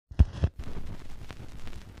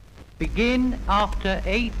Begin after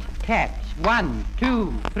 8 taps. 1,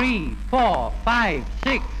 2, 3, 4, 5,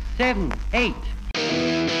 6, 7, 8.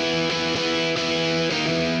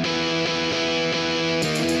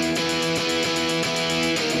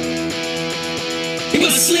 He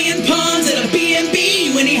was slinging pawns at a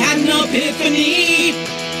B&B when he had an epiphany.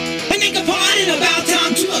 And they complained about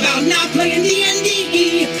time too, about not playing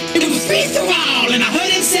D&D. It was free for all, and I heard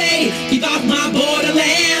him say, "Keep off my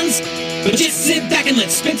borderlands. But just sit back and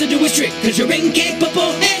let Spencer do his trick, cause you're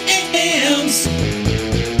incapable hams."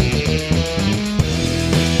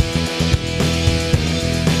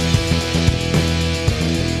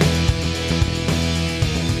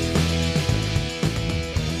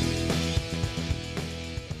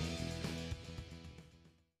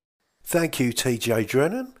 Thank you, TJ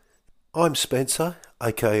Drennan. I'm Spencer,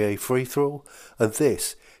 aka Freethroll, and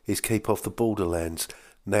this is Keep Off the Borderlands.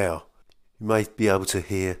 Now, you may be able to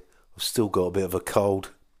hear I've still got a bit of a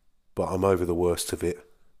cold, but I'm over the worst of it.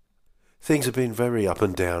 Things have been very up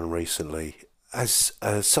and down recently, as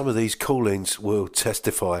some of these call-ins will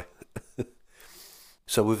testify.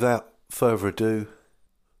 So without further ado,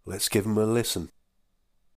 let's give them a listen.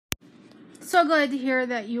 So glad to hear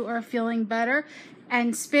that you are feeling better.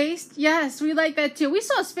 And Spaced, yes, we like that too. We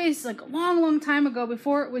saw Spaced like a long time ago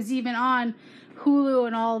before it was even on Hulu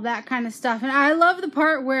and all that kind of stuff. And I love the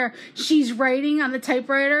part where she's writing on the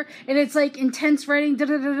typewriter and it's like intense writing,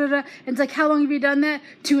 and it's like, how long have you done that?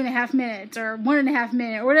 2.5 minutes or 1.5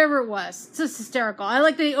 minutes or whatever it was. It's just hysterical. I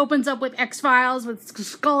like that he opens up with X-Files with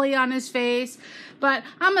Scully on his face. But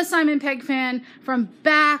I'm a Simon Pegg fan from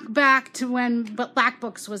back to when Black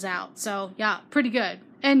Books was out. So yeah, pretty good.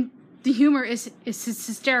 And the humor is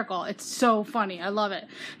hysterical. It's so funny. I love it.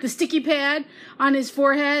 The sticky pad on his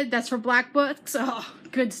forehead, that's for Black Books. Oh,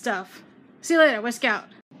 good stuff. See you later, West Scout.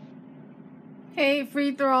 Hey,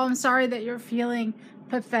 Free Throw, I'm sorry that you're feeling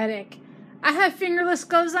pathetic. I have fingerless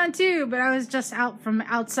gloves on too, but I was just out from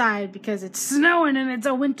outside because it's snowing and it's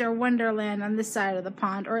a winter wonderland on this side of the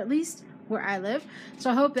pond, or at least where I live. So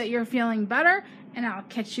I hope that you're feeling better, and I'll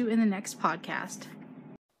catch you in the next podcast.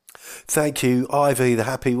 Thank you, Ivy, the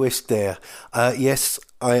happy whisk there. Yes,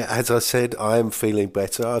 as I said, I am feeling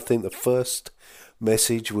better. I think the first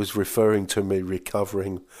message was referring to me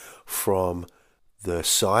recovering from the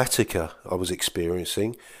sciatica I was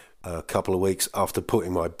experiencing a couple of weeks after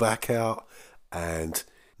putting my back out, and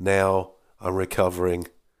now I'm recovering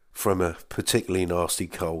from a particularly nasty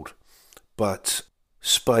cold. But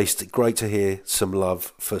Spaced, great to hear some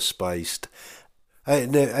love for Spaced.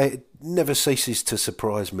 It never ceases to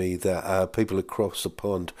surprise me that people across the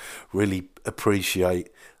pond really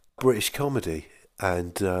appreciate British comedy.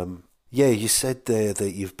 And yeah, you said there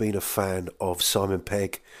that you've been a fan of Simon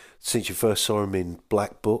Pegg since you first saw him in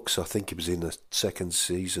Black Books. I think it was in the second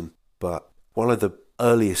season. But one of the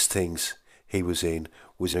earliest things he was in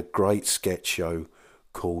was a great sketch show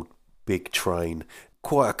called Big Train.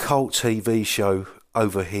 Quite a cult TV show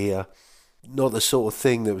over here. Not the sort of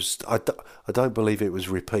thing that was, I don't believe it was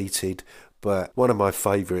repeated, but one of my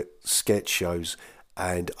favourite sketch shows,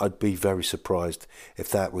 and I'd be very surprised if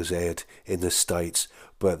that was aired in the States.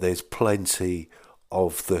 But there's plenty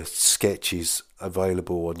of the sketches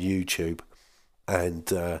available on YouTube,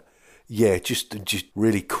 and yeah, just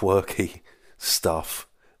really quirky stuff,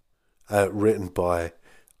 written by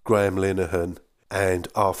Graham Linehan and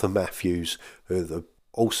Arthur Matthews, who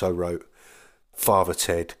also wrote Father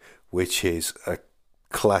Ted, which is a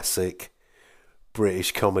classic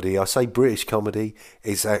British comedy. I say British comedy,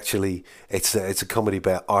 it's actually, it's a comedy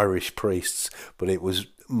about Irish priests, but it was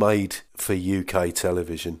made for UK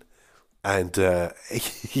television. And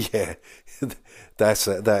yeah,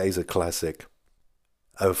 that is a classic.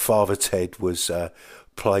 Father Ted was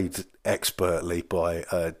played expertly by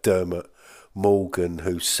Dermot Morgan,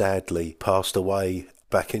 who sadly passed away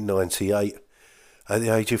back in 98 at the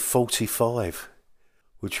age of 45.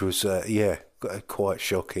 Which was, yeah, quite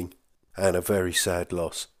shocking and a very sad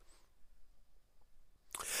loss.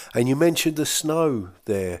 And you mentioned the snow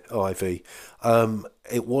there, Ivy.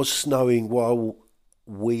 It was snowing while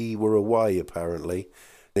we were away, apparently.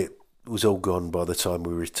 It was all gone by the time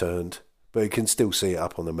we returned, but you can still see it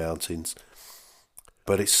up on the mountains.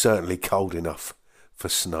 But it's certainly cold enough for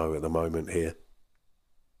snow at the moment here.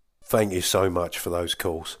 Thank you so much for those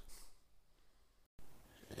calls.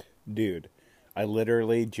 Dude, I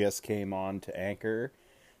literally just came on to Anchor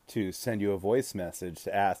to send you a voice message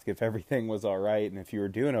to ask if everything was all right and if you were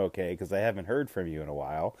doing okay, because I haven't heard from you in a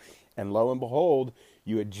while. And lo and behold,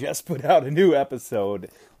 you had just put out a new episode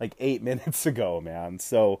like 8 minutes ago, man.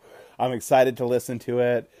 So I'm excited to listen to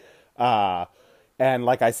it. And And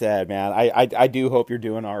like I said, man, I do hope you're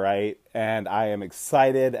doing all right. And I am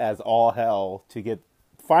excited as all hell to get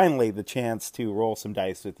finally the chance to roll some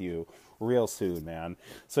dice with you real soon, man.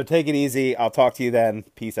 So take it easy. I'll talk to you then.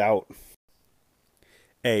 Peace out.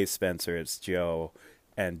 Hey, Spencer, it's Joe.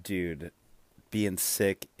 And dude, being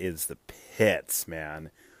sick is the pits,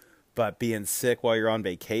 man. But being sick while you're on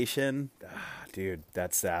vacation, dude,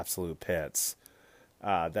 that's the absolute pits.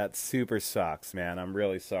 That super sucks, man. I'm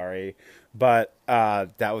really sorry. But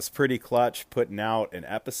that was pretty clutch, putting out an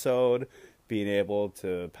episode, being able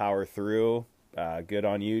to power through. Good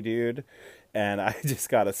on you, dude. And I just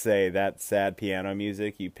got to say, that sad piano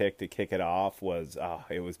music you picked to kick it off was,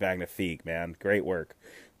 it was magnifique, man. Great work.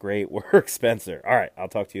 Great work, Spencer. All right, I'll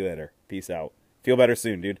talk to you later. Peace out. Feel better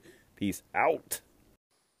soon, dude. Peace out.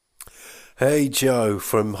 Hey Joe,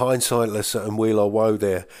 from Hindsightless and Wheel or Woe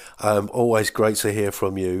there. Always great to hear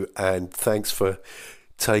from you, and thanks for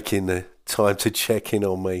taking the time to check in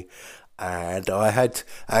on me. And I had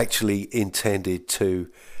actually intended to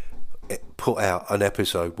put out an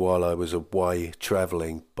episode while I was away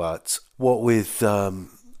travelling, but what with,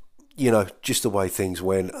 just the way things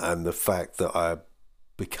went and the fact that I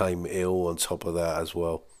became ill on top of that as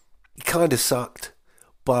well, it kind of sucked,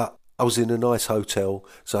 but I was in a nice hotel,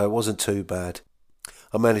 so it wasn't too bad.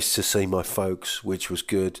 I managed to see my folks, which was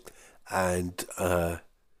good, and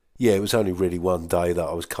it was only really one day that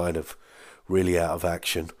I was kind of really out of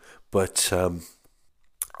action, but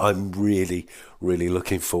I'm really, really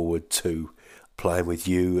looking forward to playing with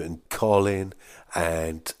you and Colin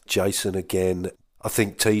and Jason again. I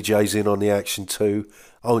think TJ's in on the action too.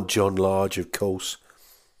 Oh, and John Large, of course.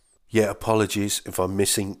 Yeah, apologies if I'm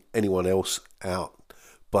missing anyone else out.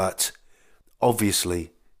 But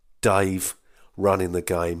obviously, Dave running the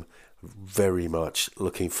game, very much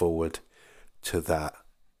looking forward to that.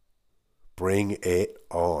 Bring it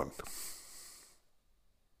on.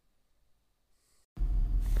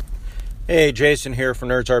 Hey, Jason here from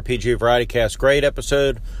Nerds RPG Variety Cast. Great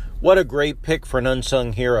episode. What a great pick for an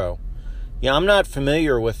unsung hero. Yeah, I'm not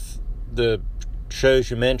familiar with the shows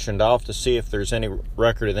you mentioned. I'll have to see if there's any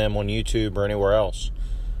record of them on YouTube or anywhere else.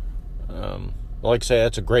 Like I say,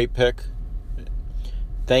 that's a great pick.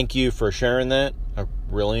 Thank you for sharing that. I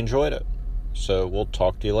really enjoyed it. So we'll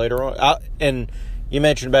talk to you later on. And you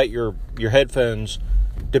mentioned about your headphones.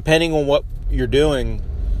 Depending on what you're doing,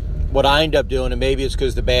 what I end up doing, and maybe it's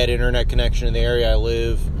because of the bad internet connection in the area I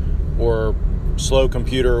live or slow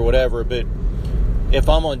computer or whatever, but if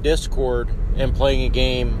I'm on Discord and playing a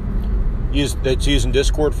game that's using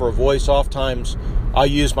Discord for a voice, oftentimes I'll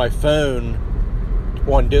use my phone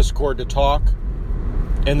on Discord to talk,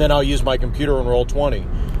 and then I'll use my computer on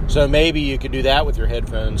Roll20. So maybe you could do that with your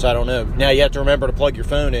headphones. I don't know. Now you have to remember to plug your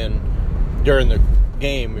phone in during the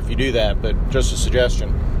game if you do that, but just a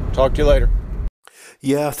suggestion. Talk to you later.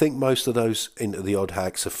 Yeah, I think most of those Into the Odd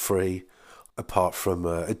Hacks are free, apart from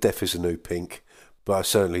Death is a New Pink, but I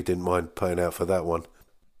certainly didn't mind paying out for that one.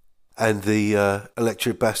 And the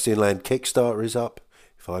Electric Bastion Land Kickstarter is up,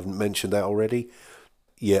 if I haven't mentioned that already.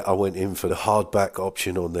 Yeah, I went in for the hardback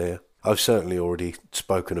option on there. I've certainly already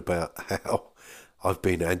spoken about how I've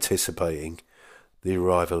been anticipating the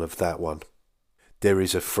arrival of that one. There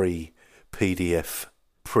is a free PDF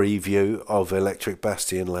preview of Electric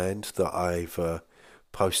Bastion Land that I've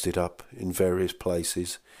posted up in various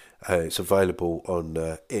places. It's available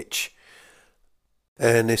on itch.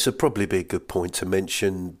 And this would probably be a good point to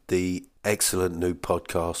mention the excellent new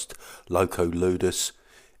podcast, Loco Ludus.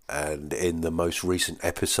 And in the most recent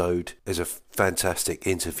episode, there's a fantastic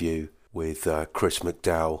interview with Chris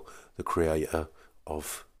McDowell, the creator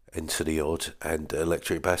of Into the Odd and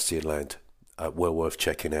Electric Bastion Land. Well worth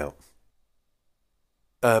checking out.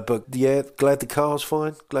 But yeah, glad the car's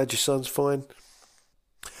fine. Glad your son's fine.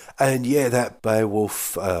 And yeah, that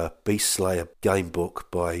Beowulf Beast Slayer game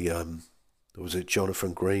book by, was it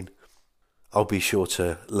Jonathan Green? I'll be sure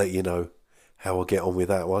to let you know how I get on with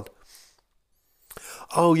that one.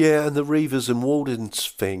 Oh yeah, and the Reavers and Wardens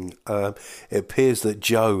thing. It appears that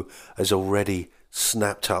Joe has already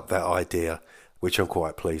snapped up that idea, which I'm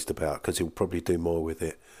quite pleased about, because he'll probably do more with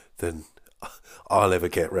it than I'll ever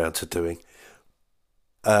get round to doing.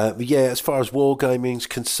 But yeah, as far as wargaming's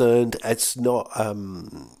concerned, it's not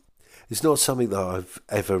something that I've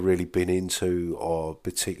ever really been into, or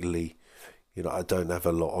particularly, I don't have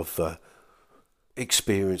a lot of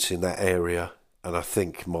experience in that area, and I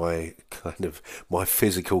think my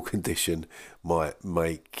physical condition might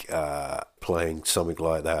make playing something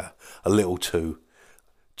like that a little too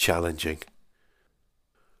challenging.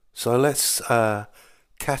 So let's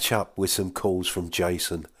catch up with some calls from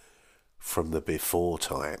Jason from the before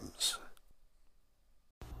times.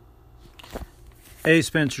 Hey,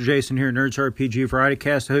 Spencer Jason here, Nerds RPG Variety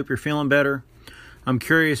Cast. I hope you're feeling better. I'm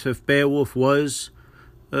curious if Beowulf was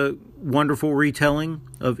a wonderful retelling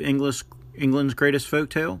of England's greatest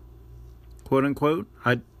folktale, quote unquote.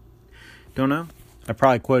 I don't know. I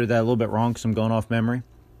probably quoted that a little bit wrong because I'm going off memory.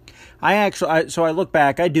 So I look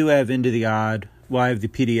back. I do have Into the Odd. Well, I have the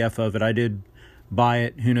PDF of it. I did buy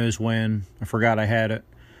it. Who knows when? I forgot I had it.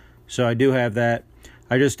 So I do have that.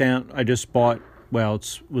 I just bought. Well,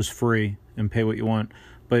 it was free and pay what you want.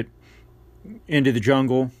 But Into the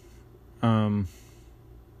Jungle. And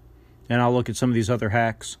I'll look at some of these other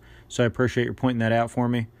hacks. So I appreciate you pointing that out for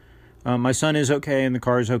me. My son is okay and the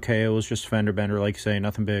car is okay. It was just a fender bender, like you say,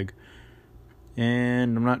 nothing big.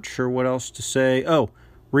 And I'm not sure what else to say. Oh,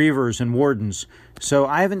 Reavers and Wardens. So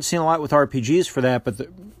I haven't seen a lot with RPGs for that, but the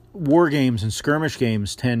war games and skirmish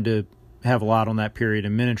games tend to have a lot on that period,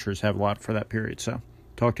 and miniatures have a lot for that period. So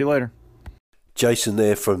talk to you later. Jason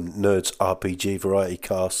there from Nerds RPG Variety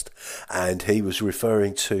Cast, and he was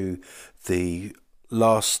referring to the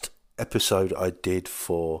last episode I did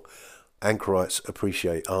for Anchorites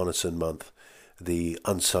Appreciate Arneson Month, the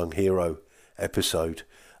Unsung Hero episode,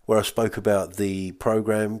 where I spoke about the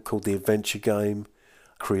program called The Adventure Game,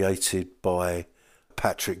 created by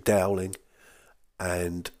Patrick Dowling.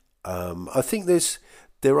 And I think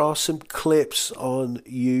there are some clips on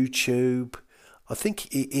YouTube. I think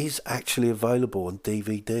it is actually available on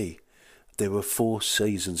DVD. There were 4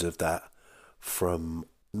 seasons of that from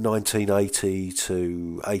 1980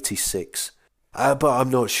 to 86. But I'm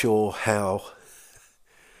not sure how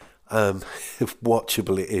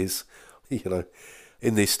watchable it is. You know,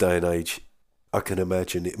 in this day and age, I can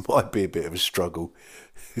imagine it might be a bit of a struggle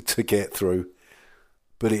to get through.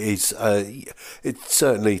 But it is, it's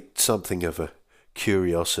certainly something of a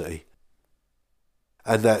curiosity.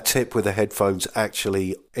 And that tip with the headphones,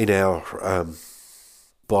 actually, in our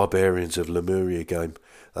Barbarians of Lemuria game,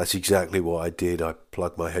 that's exactly what I did. I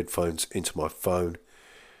plugged my headphones into my phone.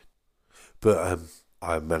 But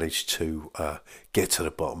I managed to get to the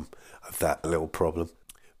bottom of that little problem.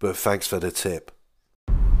 But thanks for the tip.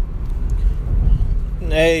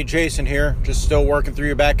 Hey, Jason here. Just still working through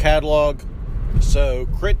your back catalog. So,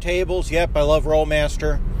 crit tables, yep, I love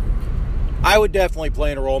Rollmaster. I would definitely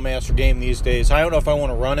play in a Rollmaster game these days. I don't know if I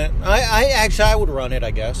want to run it. I would run it, I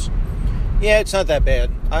guess. Yeah, it's not that bad.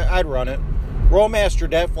 I'd run it. Rollmaster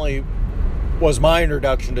definitely was my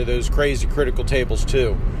introduction to those crazy critical tables,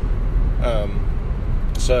 too.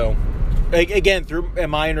 So, again,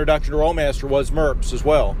 my introduction to Rollmaster was MERPs as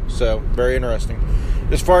well. So, very interesting.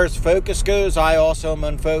 As far as focus goes, I also am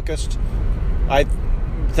unfocused. I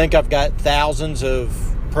think I've got thousands of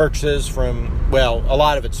purchases from, well, a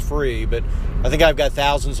lot of it's free, but I think I've got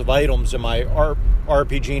thousands of items in my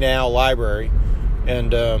RPG Now library.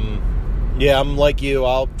 And, yeah, I'm like you.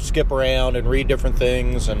 I'll skip around and read different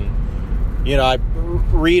things. And, you know, I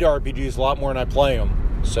read RPGs a lot more than I play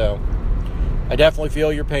them. So, I definitely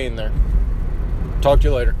feel your pain there. Talk to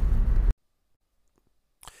you later.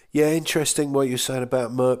 Yeah, interesting what you're saying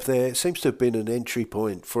about MERP there. It seems to have been an entry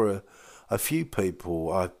point for a few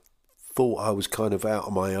people. I thought I was kind of out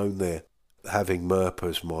on my own there, having MERP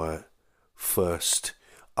as my first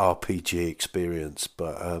RPG experience.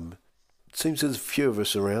 But it seems there's a few of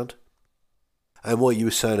us around. And what you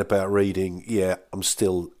were saying about reading, yeah, I'm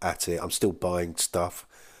still at it. I'm still buying stuff.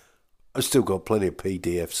 I've still got plenty of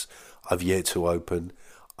PDFs I've yet to open.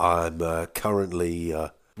 I'm currently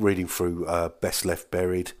reading through Best Left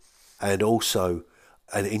Buried, and also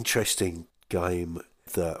an interesting game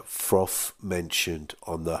that Froth mentioned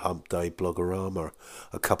on the Hump Day Blogorama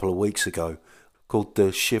a couple of weeks ago called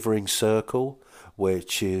The Shivering Circle,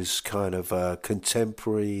 which is kind of a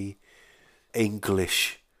contemporary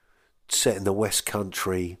English set in the West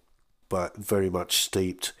Country, but very much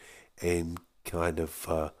steeped in kind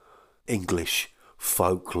of English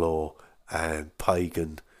folklore and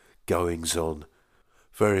pagan goings-on.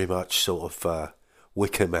 Very much sort of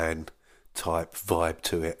Wicker Man type vibe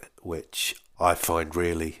to it, which I find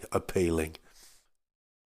really appealing.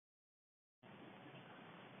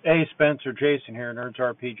 Hey, Spencer, Jason here, Nerds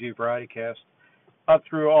RPG Variety Cast. Up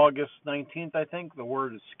through August 19th, I think, the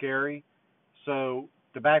word is scary. So,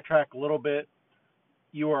 to backtrack a little bit,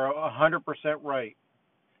 you are 100% right.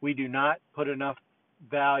 We do not put enough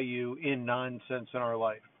value in nonsense in our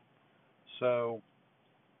life. So,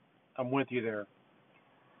 I'm with you there.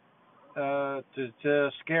 To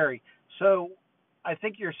scary. So, I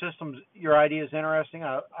think your idea is interesting.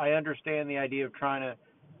 I understand the idea of trying to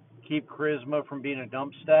keep charisma from being a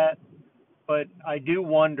dump stat, but I do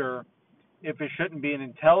wonder if it shouldn't be an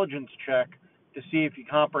intelligence check to see if you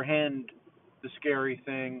comprehend the scary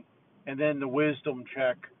thing, and then the wisdom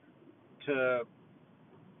check to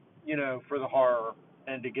for the horror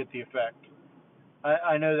and to get the effect.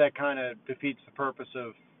 I know that kind of defeats the purpose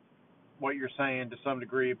of what you're saying to some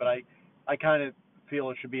degree, but I kind of feel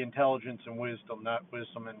it should be intelligence and wisdom, not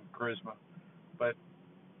wisdom and charisma. But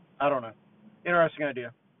I don't know. Interesting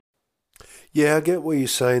idea. Yeah, I get what you're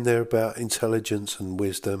saying there about intelligence and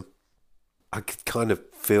wisdom. I kind of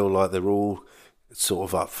feel like they're all sort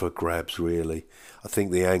of up for grabs, really. I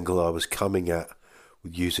think the angle I was coming at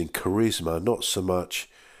with using charisma, not so much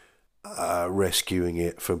rescuing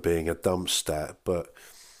it from being a dump stat, but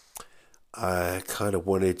I kind of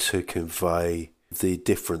wanted to convey the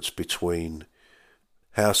difference between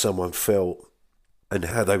how someone felt and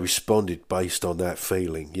how they responded based on that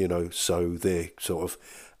feeling, so their sort of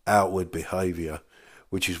outward behaviour,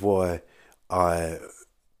 which is why I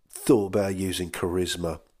thought about using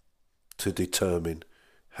charisma to determine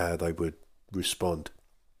how they would respond.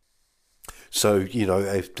 So,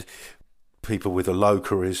 if people with a low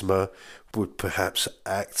charisma would perhaps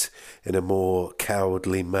act in a more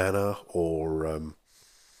cowardly manner, or and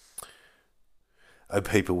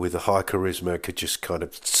people with a high charisma could just kind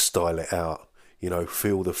of style it out,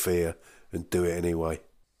 feel the fear and do it anyway.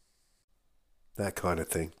 That kind of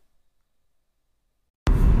thing.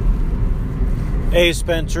 Hey,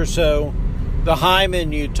 Spencer, so the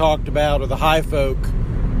Highmen you talked about, or the High Folk,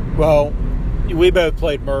 well, we both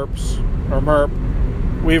played MERPs, or MERP.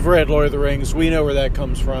 We've read Lord of the Rings. We know where that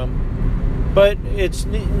comes from. But it's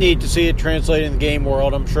neat to see it translated in the game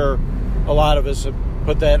world. I'm sure a lot of us have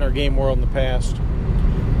put that in our game world in the past.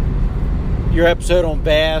 Your episode on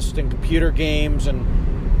Bast and computer games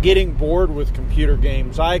and getting bored with computer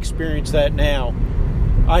games. I experience that now.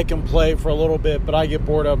 I can play for a little bit, but I get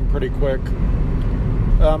bored of them pretty quick.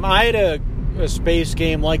 I had a space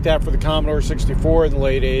game like that for the Commodore 64 in the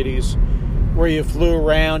late 80s, where you flew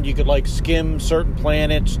around, you could skim certain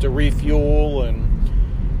planets to refuel,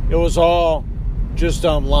 and it was all just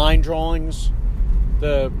line drawings.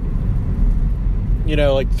 The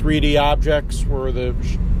 3D objects were the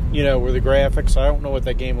graphics. I don't know what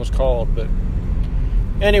that game was called, but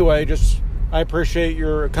anyway, I appreciate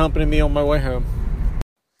your accompanying me on my way home.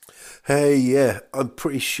 Hey, yeah, I'm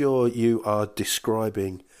pretty sure you are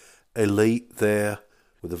describing Elite there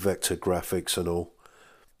with the vector graphics and all.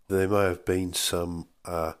 There may have been some,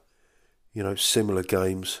 similar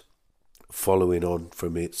games following on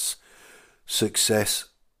from its success.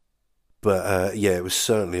 But, it was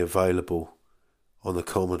certainly available on the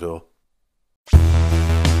Commodore.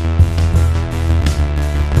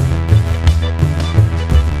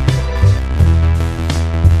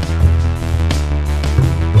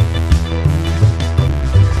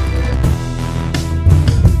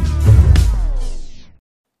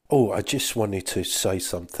 Oh, I just wanted to say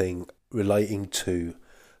something relating to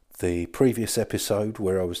the previous episode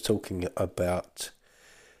where I was talking about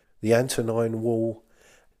the Antonine Wall,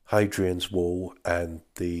 Hadrian's Wall, and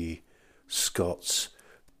the Scots.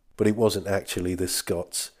 But it wasn't actually the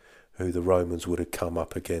Scots who the Romans would have come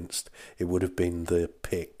up against. It would have been the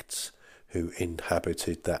Picts who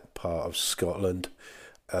inhabited that part of Scotland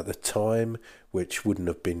at the time, which wouldn't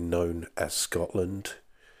have been known as Scotland.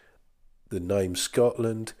 The name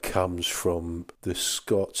Scotland comes from the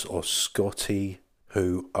Scots or Scoti,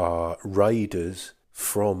 who are raiders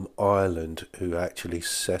from Ireland who actually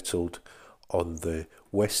settled on the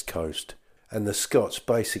west coast. And the Scots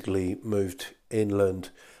basically moved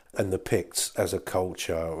inland, and the Picts as a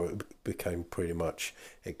culture became pretty much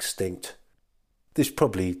extinct. This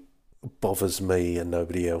probably bothers me and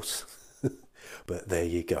nobody else, but there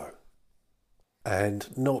you go. And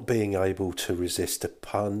not being able to resist a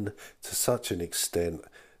pun to such an extent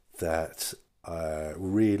that I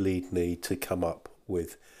really need to come up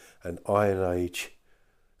with an Iron Age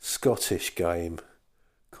Scottish game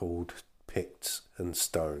called Picts and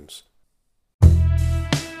Stones.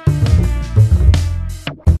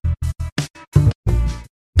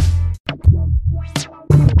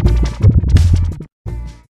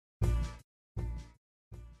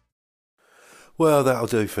 Well, that'll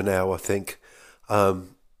do for now, I think.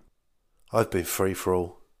 I've been Free For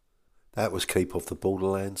All. That was Keep Off the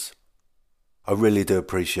Borderlands. I really do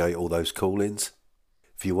appreciate all those call-ins.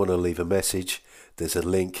 If you want to leave a message, there's a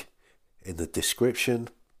link in the description,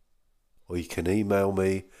 or you can email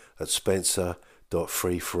me at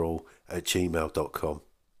spencer.freeforall@gmail.com.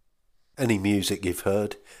 Any music you've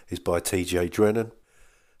heard is by TJ Drennan,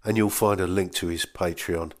 and you'll find a link to his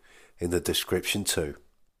Patreon in the description too.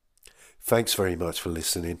 Thanks very much for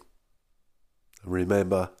listening. And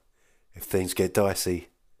remember, if things get dicey,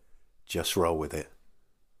 just roll with it.